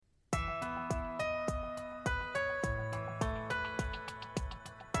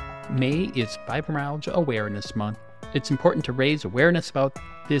May is Fibromyalgia Awareness Month. It's important to raise awareness about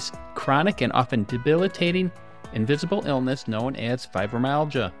this chronic and often debilitating invisible illness known as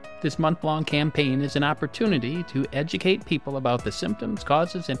fibromyalgia. This month-long campaign is an opportunity to educate people about the symptoms,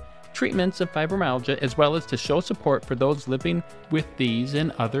 causes, and treatments of fibromyalgia, as well as to show support for those living with these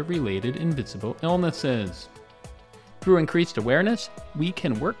and other related invisible illnesses. Through increased awareness, we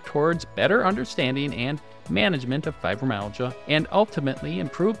can work towards better understanding and management of fibromyalgia and ultimately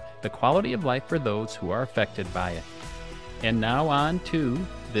improve the quality of life for those who are affected by it. And now on to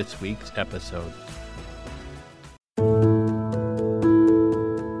this week's episode.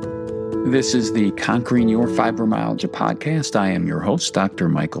 This is the Conquering Your Fibromyalgia podcast. I am your host, Dr.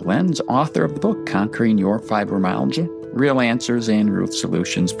 Michael Lenz, author of the book, Conquering Your Fibromyalgia, Real Answers and Real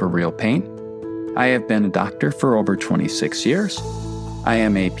Solutions for Real Pain. I have been a doctor for over 26 years. I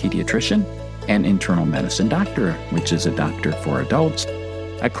am a pediatrician, an internal medicine doctor, which is a doctor for adults,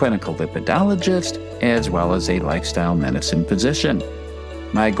 a clinical lipidologist, as well as a lifestyle medicine physician.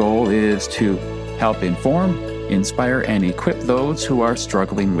 My goal is to help inform, inspire, and equip those who are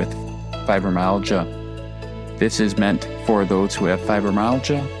struggling with fibromyalgia. This is meant for those who have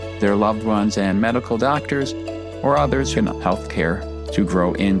fibromyalgia, their loved ones, and medical doctors, or others in healthcare to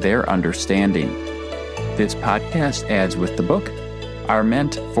grow in their understanding. This podcast, as with the book, are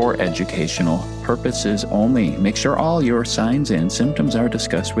meant for educational purposes only. Make sure all your signs and symptoms are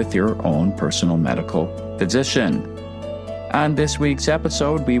discussed with your own personal medical physician. On this week's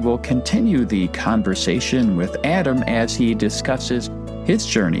episode, we will continue the conversation with Adam as he discusses his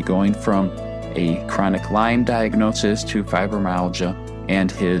journey going from a chronic Lyme diagnosis to fibromyalgia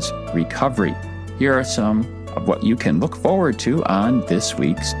and his recovery. Here are some of what you can look forward to on this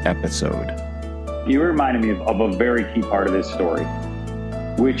week's episode. You reminded me of a very key part of this story,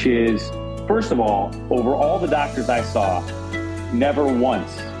 which is, first of all, over all the doctors I saw, never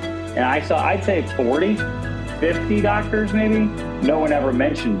once, and I'd say 40, 50 doctors maybe, no one ever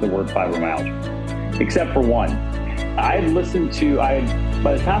mentioned the word fibromyalgia, except for one. By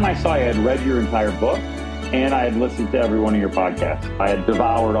the time I saw you, I had read your entire book, and I had listened to every one of your podcasts. I had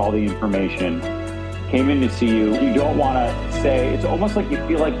devoured all the information, came in to see you. You don't want to say, it's almost like you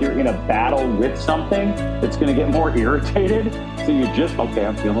feel like you're in a battle with something that's going to get more irritated. So you just, okay,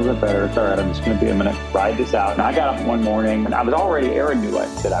 I'm feeling a bit better. It's all right. I'm just going to ride this out. And I got up one morning and Erin knew I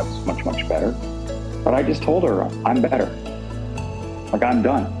said I was much, much better. But I just told her, I'm better. Like, I'm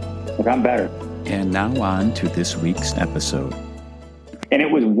done. Like, I'm better. And now on to this week's episode. And it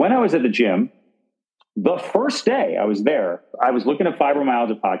was when I was at the gym, the first day I was there, I was looking at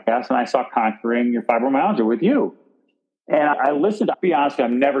Fibromyalgia podcast and I saw Conquering Your Fibromyalgia with you. And I listened. To be honest,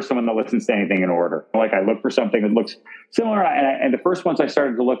 I'm never someone that listens to anything in order. Like, I look for something that looks similar. And the first ones I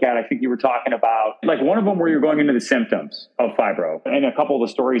started to look at, I think you were talking about, like, one of them where you're going into the symptoms of fibro and a couple of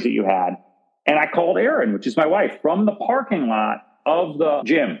the stories that you had. And I called Erin, which is my wife, from the parking lot of the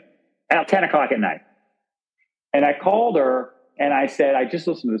gym at 10 o'clock at night. And I called her and I said, I just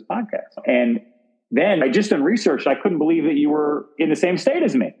listened to this podcast. And then I just done research. I couldn't believe that you were in the same state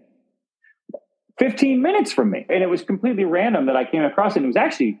as me, 15 minutes from me. And it was completely random that I came across it. And it was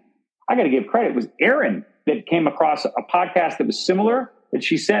actually, I got to give credit, it was Erin that came across a podcast that was similar that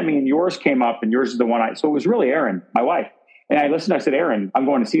she sent me, and yours came up, and yours is the one so it was really Erin, my wife. And I listened, I said, Erin, I'm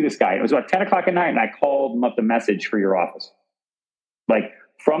going to see this guy. It was about 10 o'clock at night, and I called him up the message for your office, like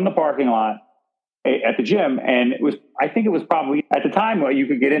from the parking lot at the gym. And I think it was probably at the time you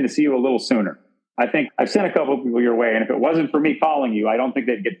could get in to see you a little sooner. I think I've sent a couple of people your way. And if it wasn't for me calling you, I don't think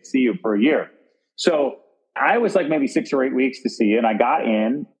they'd get to see you for a year. So I was like maybe 6 or 8 weeks to see you, and I got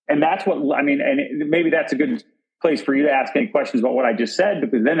in. And that's and maybe that's a good place for you to ask any questions about what I just said,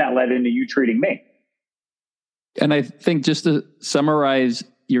 because then that led into you treating me. And I think, just to summarize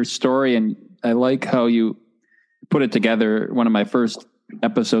your story, and I like how you put it together. One of my first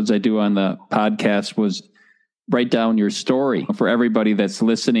episodes I do on the podcast was write down your story for everybody that's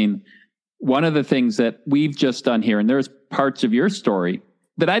listening. One of the things that we've just done here, and there's parts of your story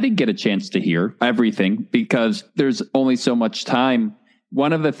that I didn't get a chance to hear everything because there's only so much time.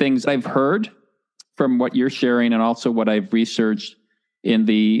 One of the things I've heard from what you're sharing, and also what I've researched in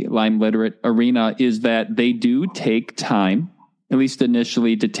the Lyme literate arena, is that they do take time, at least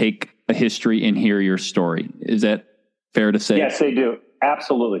initially, to take a history and hear your story. Is that fair to say? Yes, they do.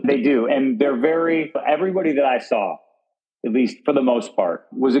 Absolutely. They do. And everybody that I saw, at least for the most part,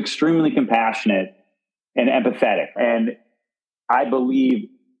 was extremely compassionate and empathetic. And I believe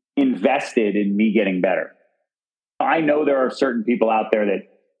invested in me getting better. I know there are certain people out there that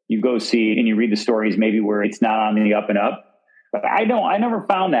you go see and you read the stories maybe where it's not on the up and up. But I never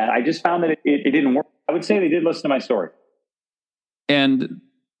found that. I just found that it didn't work. I would say they did listen to my story. And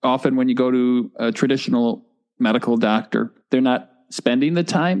often when you go to a traditional medical doctor, they're not spending the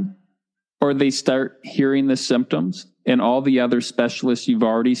time, or they start hearing the symptoms and all the other specialists you've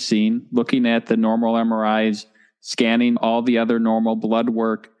already seen, looking at the normal MRIs, scanning all the other normal blood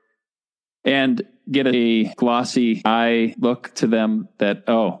work, and get a glossy eye look to them that,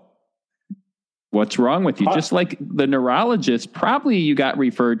 oh, what's wrong with you? Just like the neurologist, probably you got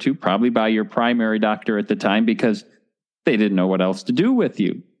referred to probably by your primary doctor at the time because they didn't know what else to do with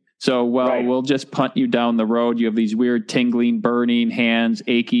you. So, we'll just punt you down the road. You have these weird tingling, burning, hands,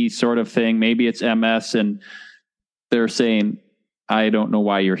 achy sort of thing. Maybe it's MS, and they're saying, I don't know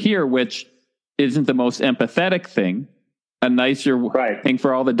why you're here, which isn't the most empathetic thing. A nicer thing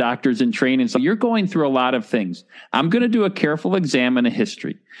for all the doctors in training. So you're going through a lot of things. I'm going to do a careful exam and a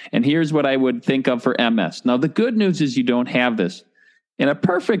history. And here's what I would think of for MS. Now, the good news is you don't have this. In a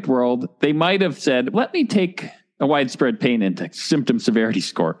perfect world, they might have said, let me take a widespread pain index, symptom severity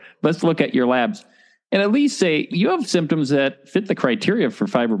score. Let's look at your labs. And at least say, you have symptoms that fit the criteria for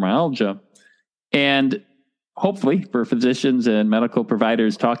fibromyalgia. And hopefully for physicians and medical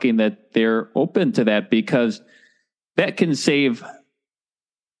providers talking that they're open to that, because that can save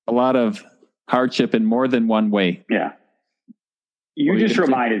a lot of hardship in more than one way. Yeah. You just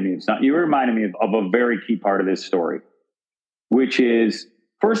reminded me of something. You reminded me of a very key part of this story, which is,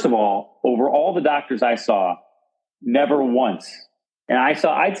 first of all, over all the doctors I saw, never once, and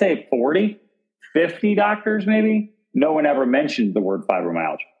I'd say 40, 50 doctors maybe, no one ever mentioned the word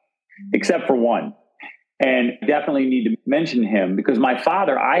fibromyalgia, except for one. And definitely need to mention him because my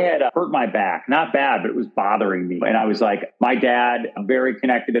father, I had hurt my back, not bad, but it was bothering me. And I was like, my dad, very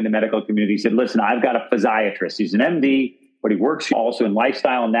connected in the medical community, said, listen, I've got a physiatrist. He's an MD, but he works also in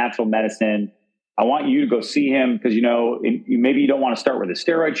lifestyle and natural medicine. I want you to go see him because, maybe you don't want to start with a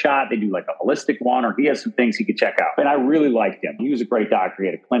steroid shot. They do like a holistic one, or he has some things he could check out. And I really liked him. He was a great doctor. He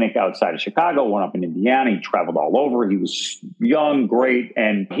had a clinic outside of Chicago, one up in Indiana. He traveled all over. He was young, great.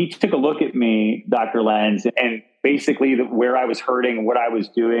 And he took a look at me, Dr. Lenz, and basically where I was hurting, what I was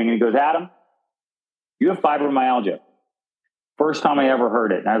doing. And he goes, Adam, you have fibromyalgia. First time I ever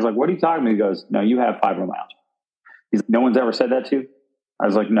heard it. And I was like, what are you talking about? He goes, no, you have fibromyalgia. He's like, no one's ever said that to you? I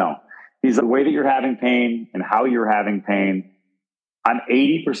was like, no. He's the way that you're having pain and how you're having pain, I'm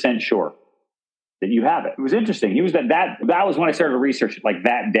 80% sure that you have it. It was interesting. He was that was when I started to research it, like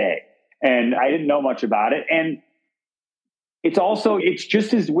that day. And I didn't know much about it. And it's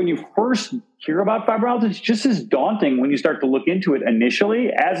just as when you first hear about fibromyalgia, it's just as daunting when you start to look into it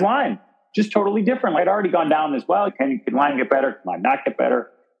initially as Lyme. Just totally different. I'd already gone down this, can Lyme get better? Can Lyme not get better?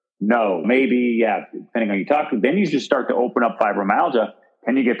 No, maybe, yeah, depending on who you talk to. Then you just start to open up fibromyalgia.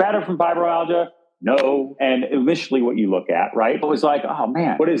 Can you get better from fibromyalgia? No. And initially what you look at, right? It was like, oh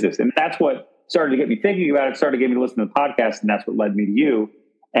man, what is this? And that's what started to get me thinking about it, started to get me to listen to the podcast. And that's what led me to you.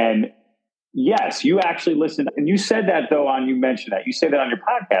 And yes, you actually listened. And you said that you mentioned that. You said that on your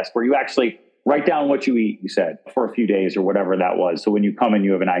podcast where you actually write down what you eat, you said, for a few days or whatever that was. So when you come in,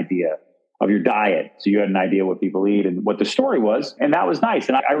 you have an idea of your diet. So you had an idea what people eat and what the story was. And that was nice.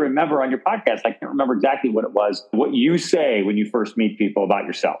 And I remember on your podcast, I can't remember exactly what it was, what you say when you first meet people about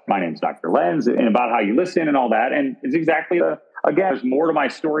yourself. My name's Dr. Lenz, and about how you listen and all that. And it's exactly again, there's more to my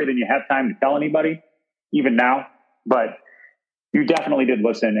story than you have time to tell anybody, even now. But you definitely did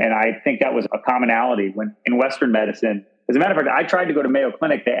listen. And I think that was a commonality when in Western medicine. As a matter of fact, I tried to go to Mayo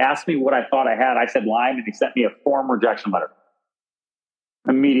Clinic. They asked me what I thought I had. I said Lyme, and they sent me a form rejection letter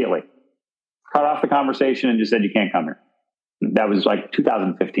immediately. Cut off the conversation and just said, you can't come here. That was like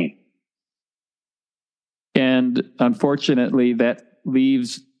 2015. And unfortunately, that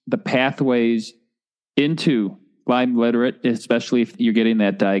leaves the pathways into Lyme literate, especially if you're getting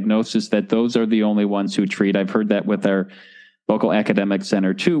that diagnosis, that those are the only ones who treat. I've heard that with our local academic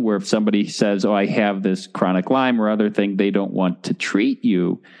center too, where if somebody says, oh, I have this chronic Lyme or other thing, they don't want to treat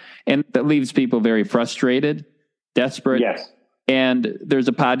you. And that leaves people very frustrated, desperate. Yes. And there's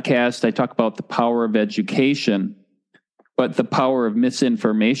a podcast, I talk about the power of education, but the power of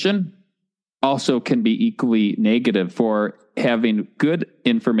misinformation also can be equally negative. For having good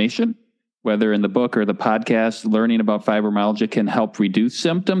information, whether in the book or the podcast, learning about fibromyalgia can help reduce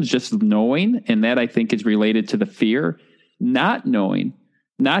symptoms, just knowing. And that I think is related to the fear. Not knowing,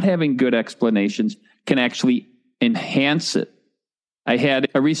 not having good explanations can actually enhance it. I had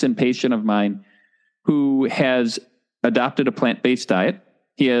a recent patient of mine who has adopted a plant-based diet.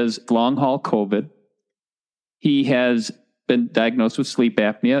 He has long haul COVID. He has been diagnosed with sleep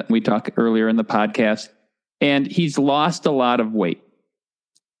apnea. We talked earlier in the podcast, and he's lost a lot of weight.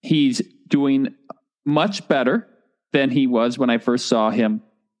 He's doing much better than he was when I first saw him.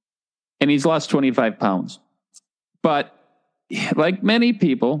 And he's lost 25 pounds, but like many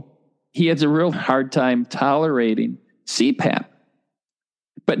people, he has a real hard time tolerating CPAP.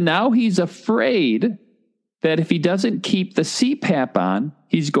 But now he's afraid that if he doesn't keep the CPAP on,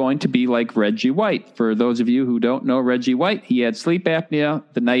 he's going to be like Reggie White. For those of you who don't know Reggie White, he had sleep apnea.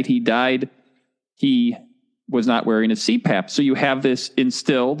 The night he died, he was not wearing a CPAP. So you have this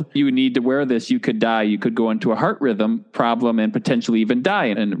instilled, you need to wear this, you could die, you could go into a heart rhythm problem and potentially even die.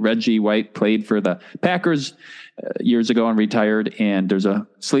 And Reggie White played for the Packers years ago and retired, and there's a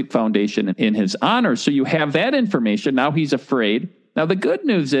sleep foundation in his honor. So you have that information. Now he's afraid. Now the good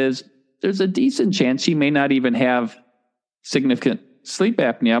news is there's a decent chance he may not even have significant sleep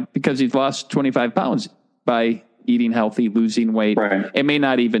apnea because he's lost 25 pounds by eating healthy, losing weight. Right. It may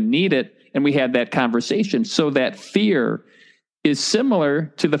not even need it. And we had that conversation. So that fear is similar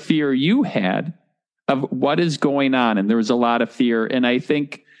to the fear you had of what is going on. And there was a lot of fear. And I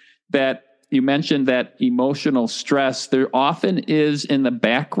think that you mentioned that emotional stress, there often is in the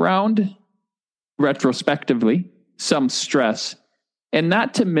background, retrospectively, some stress. And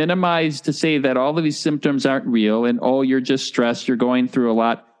not to minimize, to say that all of these symptoms aren't real and, oh, you're just stressed, you're going through a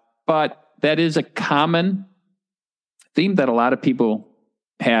lot. But that is a common theme that a lot of people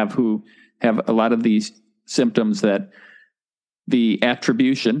have who have a lot of these symptoms, that the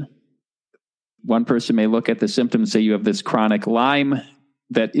attribution, one person may look at the symptoms and say you have this chronic Lyme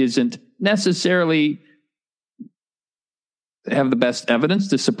that isn't necessarily have the best evidence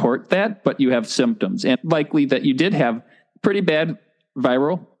to support that, but you have symptoms, and likely that you did have pretty bad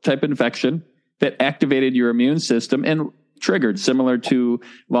viral type infection that activated your immune system and triggered, similar to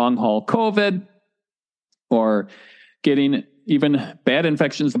long haul COVID or getting even bad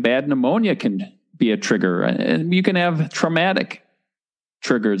infections. Bad pneumonia can be a trigger. And you can have traumatic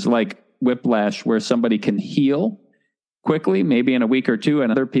triggers like whiplash, where somebody can heal quickly, maybe in a week or two,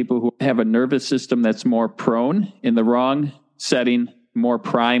 and other people who have a nervous system that's more prone in the wrong setting, more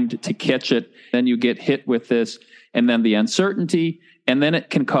primed to catch it. Then you get hit with this, and then the uncertainty, and then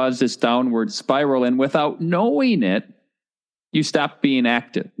it can cause this downward spiral. And without knowing it, you stop being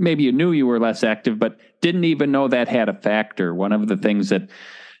active. Maybe you knew you were less active, but didn't even know that had a factor. One of the things that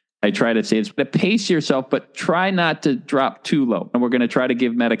I try to say is to pace yourself, but try not to drop too low. And we're going to try to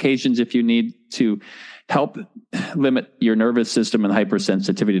give medications if you need to help limit your nervous system and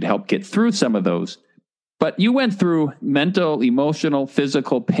hypersensitivity to help get through some of those. But you went through mental, emotional,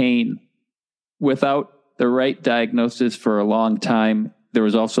 physical pain without the right diagnosis for a long time. There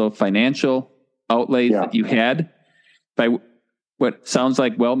was also financial outlays that you had by what sounds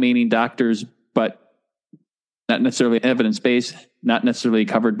like well-meaning doctors, but not necessarily evidence-based, not necessarily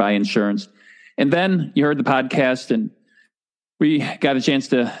covered by insurance. And then you heard the podcast, and we got a chance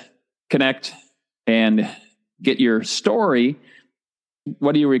to connect and get your story.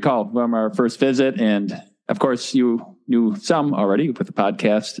 What do you recall from our first visit? And of course, you knew some already with the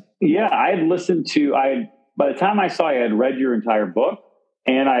podcast. Yeah, I had listened to, by the time I saw you, I had read your entire book,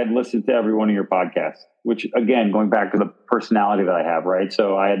 and I had listened to every one of your podcasts, which, again, going back to the personality that I have, right?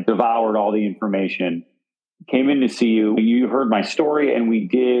 So I had devoured all the information, came in to see you. You heard my story, and we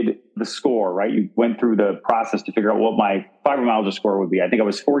did the score, right? You went through the process to figure out what my fibromyalgia score would be. I think I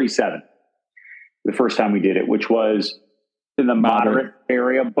was 47 the first time we did it, which was in the moderate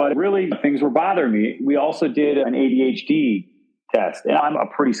area, but really things were bothering me. We also did an ADHD test, and I'm a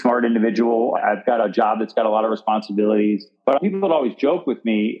pretty smart individual. I've got a job that's got a lot of responsibilities, but people would always joke with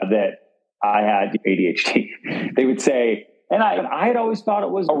me that I had ADHD. They would say, and I had always thought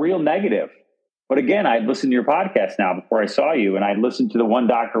it was a real negative. But again, I'd listened to your podcast now before I saw you, and I'd listened to the one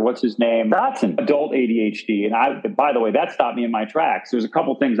doctor, what's his name? Dotson, adult ADHD. And by the way, that stopped me in my tracks. There's a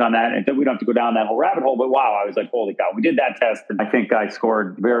couple things on that, and we don't have to go down that whole rabbit hole, but wow, I was like, holy cow, we did that test. And I think I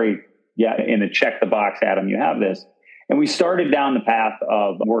scored in a check the box, Adam, you have this. And we started down the path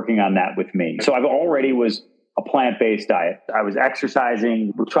of working on that with me. So I've already was a plant-based diet. I was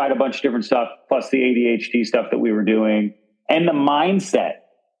exercising, we tried a bunch of different stuff, plus the ADHD stuff that we were doing. And the mindset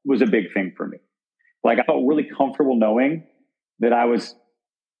was a big thing for me. Like, I felt really comfortable knowing that I was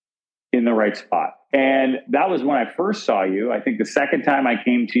in the right spot. And that was when I first saw you. I think the second time I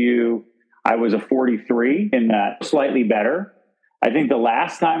came to you, I was a 43, in that slightly better. I think the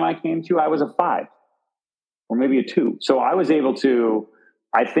last time I came to you, I was a 5 or maybe a 2. So I was able to,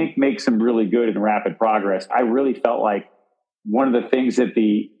 I think, make some really good and rapid progress. I really felt like one of the things that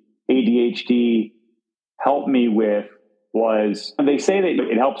the ADHD helped me with was, they say that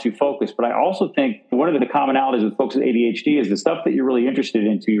it helps you focus, but I also think one of the commonalities with folks with ADHD is the stuff that you're really interested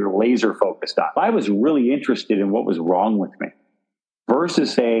in, you're laser focused on. I was really interested in what was wrong with me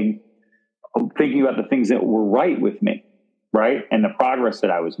versus thinking about the things that were right with me, right? And the progress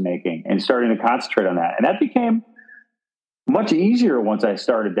that I was making and starting to concentrate on that. And that became much easier once I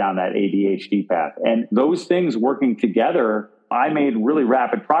started down that ADHD path. And those things working together, I made really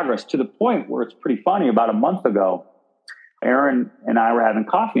rapid progress to the point where it's pretty funny. About a month ago, Aaron and I were having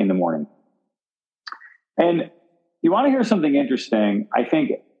coffee in the morning. And you want to hear something interesting? I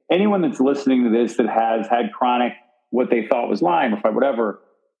think anyone that's listening to this that has had chronic, what they thought was Lyme or whatever,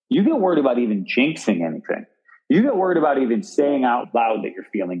 you get worried about even jinxing anything. You get worried about even saying out loud that you're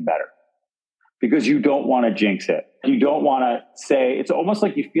feeling better because you don't want to jinx it. You don't want to say, it's almost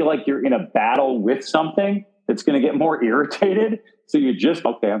like you feel like you're in a battle with something that's going to get more irritated. So you just,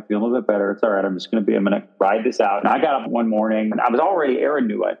 okay, I'm feeling a bit better. It's all right. I'm going to ride this out. And I got up one morning and I was already, Erin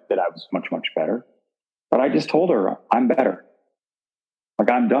knew that I was much, much better. But I just told her, I'm better.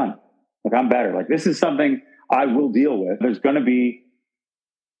 Like, I'm done. Like, I'm better. Like, this is something I will deal with. There's going to be,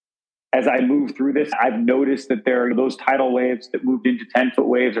 as I move through this, I've noticed that there are those tidal waves that moved into 10-foot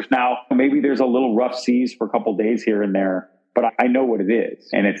waves. There's a little rough seas for a couple of days here and there, but I know what it is,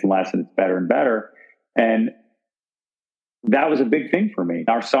 and it's less and it's better and better. And that was a big thing for me.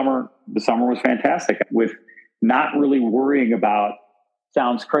 The summer was fantastic with not really worrying about,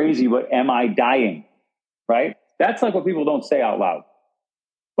 sounds crazy, but am I dying? Right? That's like what people don't say out loud,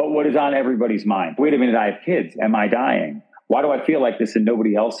 but what is on everybody's mind. Wait a minute, I have kids. Am I dying? Why do I feel like this and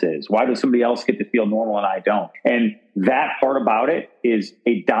nobody else is? Why does somebody else get to feel normal and I don't? And that part about it is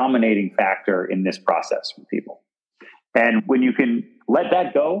a dominating factor in this process for people. And when you can let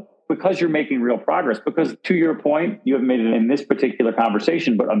that go, because you're making real progress, because to your point, you have made it in this particular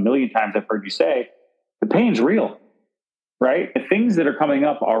conversation, but a million times I've heard you say, the pain's real, right? The things that are coming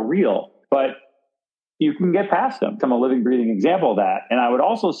up are real, but you can get past them. I'm a living, breathing example of that. And I would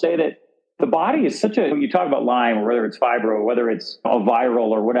also say that the body is when you talk about Lyme, or whether it's fibro, whether it's a viral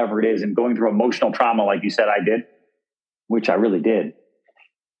or whatever it is, and going through emotional trauma, like you said, I did, which I really did.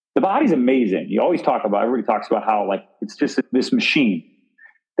 The body's amazing. Everybody talks about how like, it's just this machine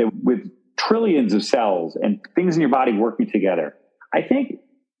that with trillions of cells and things in your body working together. I think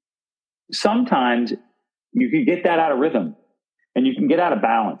sometimes you can get that out of rhythm and you can get out of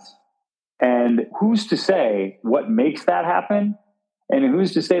balance. And who's to say what makes that happen? And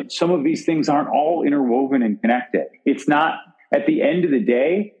who's to say some of these things aren't all interwoven and connected? It's not, at the end of the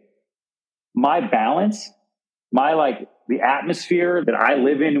day, my balance, the atmosphere that I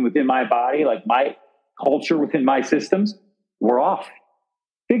live in within my body, like my culture within my systems, were off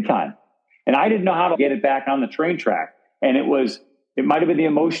big time. And I didn't know how to get it back on the train track. And it might've been the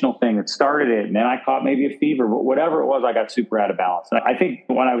emotional thing that started it. And then I caught maybe a fever, but whatever it was, I got super out of balance. And I think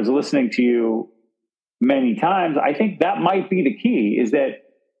when I was listening to you many times, I think that might be the key, is that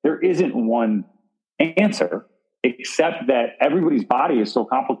there isn't one answer, except that everybody's body is so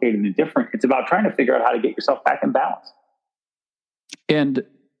complicated and different. It's about trying to figure out how to get yourself back in balance. And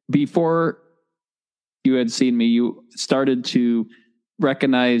before you had seen me, you started to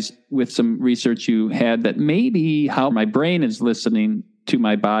recognize with some research you had that maybe how my brain is listening to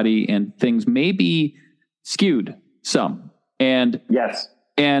my body and things may be skewed some. And yes.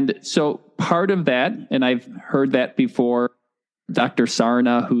 And so part of that, and I've heard that before, Dr.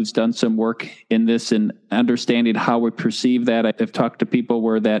 Sarna, who's done some work in this and understanding how we perceive that. I've talked to people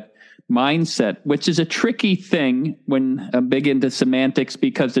where that mindset, which is a tricky thing when I'm big into semantics,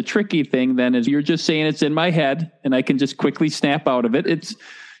 because the tricky thing then is you're just saying it's in my head and I can just quickly snap out of it. It's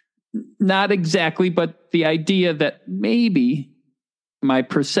not exactly, but the idea that maybe my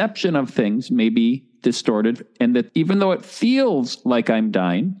perception of things may be distorted, and that even though it feels like I'm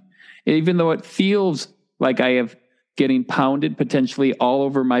dying, even though it feels like I have getting pounded potentially all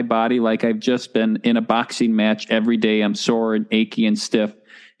over my body, like I've just been in a boxing match every day, I'm sore and achy and stiff,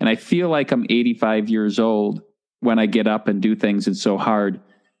 and I feel like I'm 85 years old when I get up and do things, it's so hard.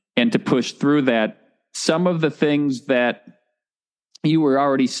 And to push through that, some of the things that you were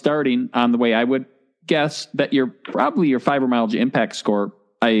already starting on the way, I would guess that your fibromyalgia impact score,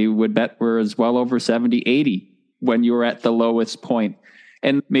 I would bet, was well over 70, 80 when you were at the lowest point.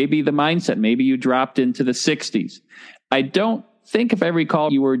 And maybe the mindset, maybe you dropped into the 60s. I don't think, if I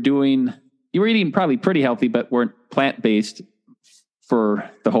recall, you were eating probably pretty healthy, but weren't plant-based for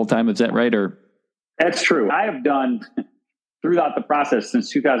the whole time. Is that right? Or that's true. I have done throughout the process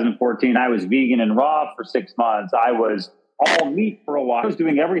since 2014. I was vegan and raw for 6 months. I was all meat for a while. I was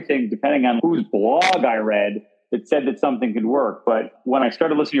doing everything depending on whose blog I read that said that something could work. But when I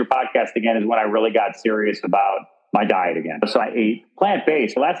started listening to your podcast again is when I really got serious about my diet again. So I ate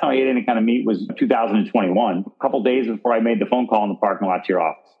plant-based. The last time I ate any kind of meat was 2021, a couple days before I made the phone call in the parking lot to your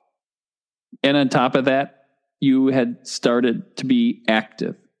office. And on top of that, you had started to be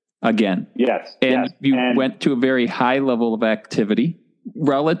active again. Yes. And you went to a very high level of activity.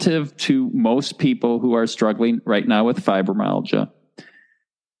 relative to most people who are struggling right now with fibromyalgia,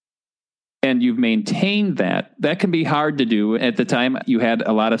 and you've maintained that can be hard to do. At the time, you had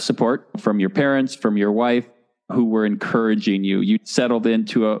a lot of support from your parents, from your wife, who were encouraging you. You settled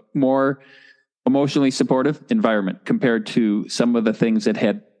into a more emotionally supportive environment compared to some of the things that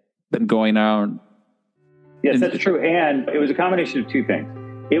had been going on. Yes, that's true. And it was a combination of two things.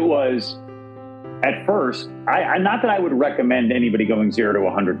 It was, at first, I not that I would recommend anybody going 0 to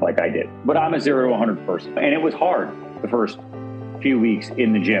 100 like I did, but I'm a 0 to 100 person. And it was hard the first few weeks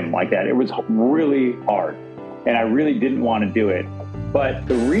in the gym like that. It was really hard. And I really didn't want to do it. But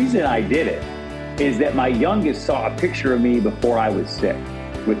the reason I did it is that my youngest saw a picture of me before I was sick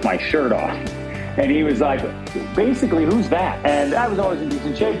with my shirt off. And he was like, basically, who's that? And I was always in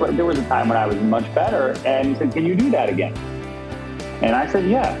decent shape, but there was a time when I was much better. And he said, can you do that again? And I said,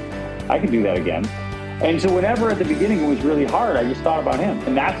 yeah, I can do that again. And so whenever at the beginning it was really hard, I just thought about him.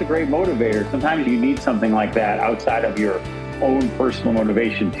 And that's a great motivator. Sometimes you need something like that outside of your own personal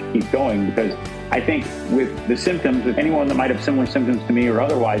motivation to keep going, because I think with the symptoms, with anyone that might have similar symptoms to me or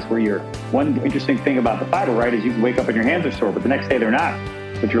otherwise, where one interesting thing about the fiber, right, is you can wake up and your hands are sore, but the next day they're not,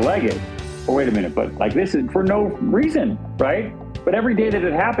 but your leg is. Or wait a minute, but like this is for no reason, right? But every day that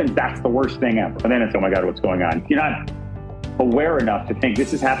it happens, that's the worst thing ever. And then it's, oh my God, what's going on? You're not aware enough to think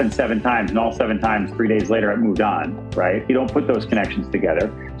this has happened 7 times, and all 7 times, 3 days later, I've moved on, right? You don't put those connections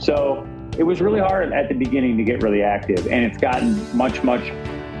together. So it was really hard at the beginning to get really active, and it's gotten much, much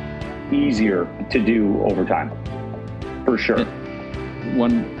easier to do over time, for sure.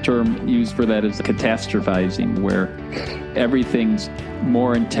 One term used for that is catastrophizing, where everything's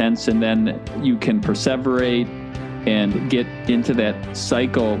more intense, and then you can perseverate and get into that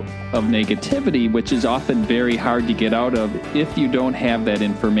cycle of negativity, which is often very hard to get out of if you don't have that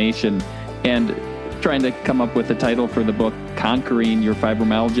information. And trying to come up with a title for the book, Conquering Your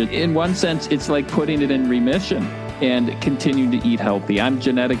Fibromyalgia, in one sense, it's like putting it in remission and continuing to eat healthy. I'm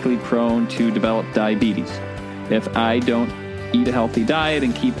genetically prone to develop diabetes. If I don't eat a healthy diet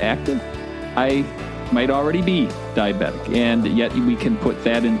and keep active, I might already be diabetic, and yet we can put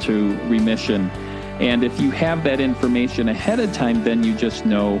that into remission. And if you have that information ahead of time, then you just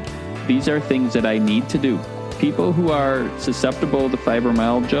know these are things that I need to do. People who are susceptible to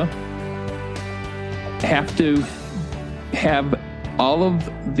fibromyalgia have to have all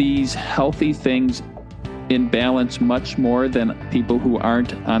of these healthy things in balance much more than people who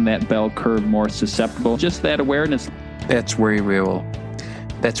aren't on that bell curve, more susceptible. Just that awareness. That's where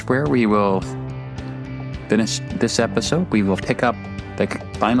we will finish this episode. We will pick up the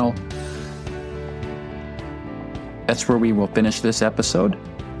final. That's where we will finish this episode.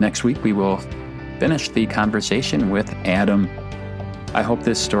 Next week, we will finish the conversation with Adam. I hope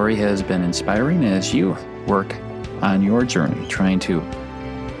this story has been inspiring as you work on your journey, trying to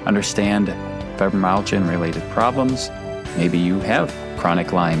understand fibromyalgia and related problems. Maybe you have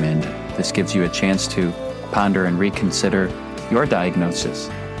chronic Lyme, and this gives you a chance to ponder and reconsider your diagnosis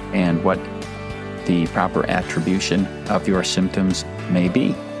and what the proper attribution of your symptoms may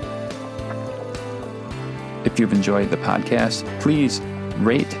be. If you've enjoyed the podcast, please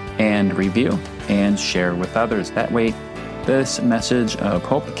rate and review and share with others. That way, this message of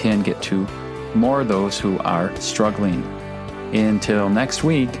hope can get to more of those who are struggling. Until next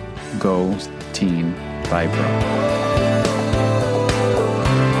week, go Team Fibro.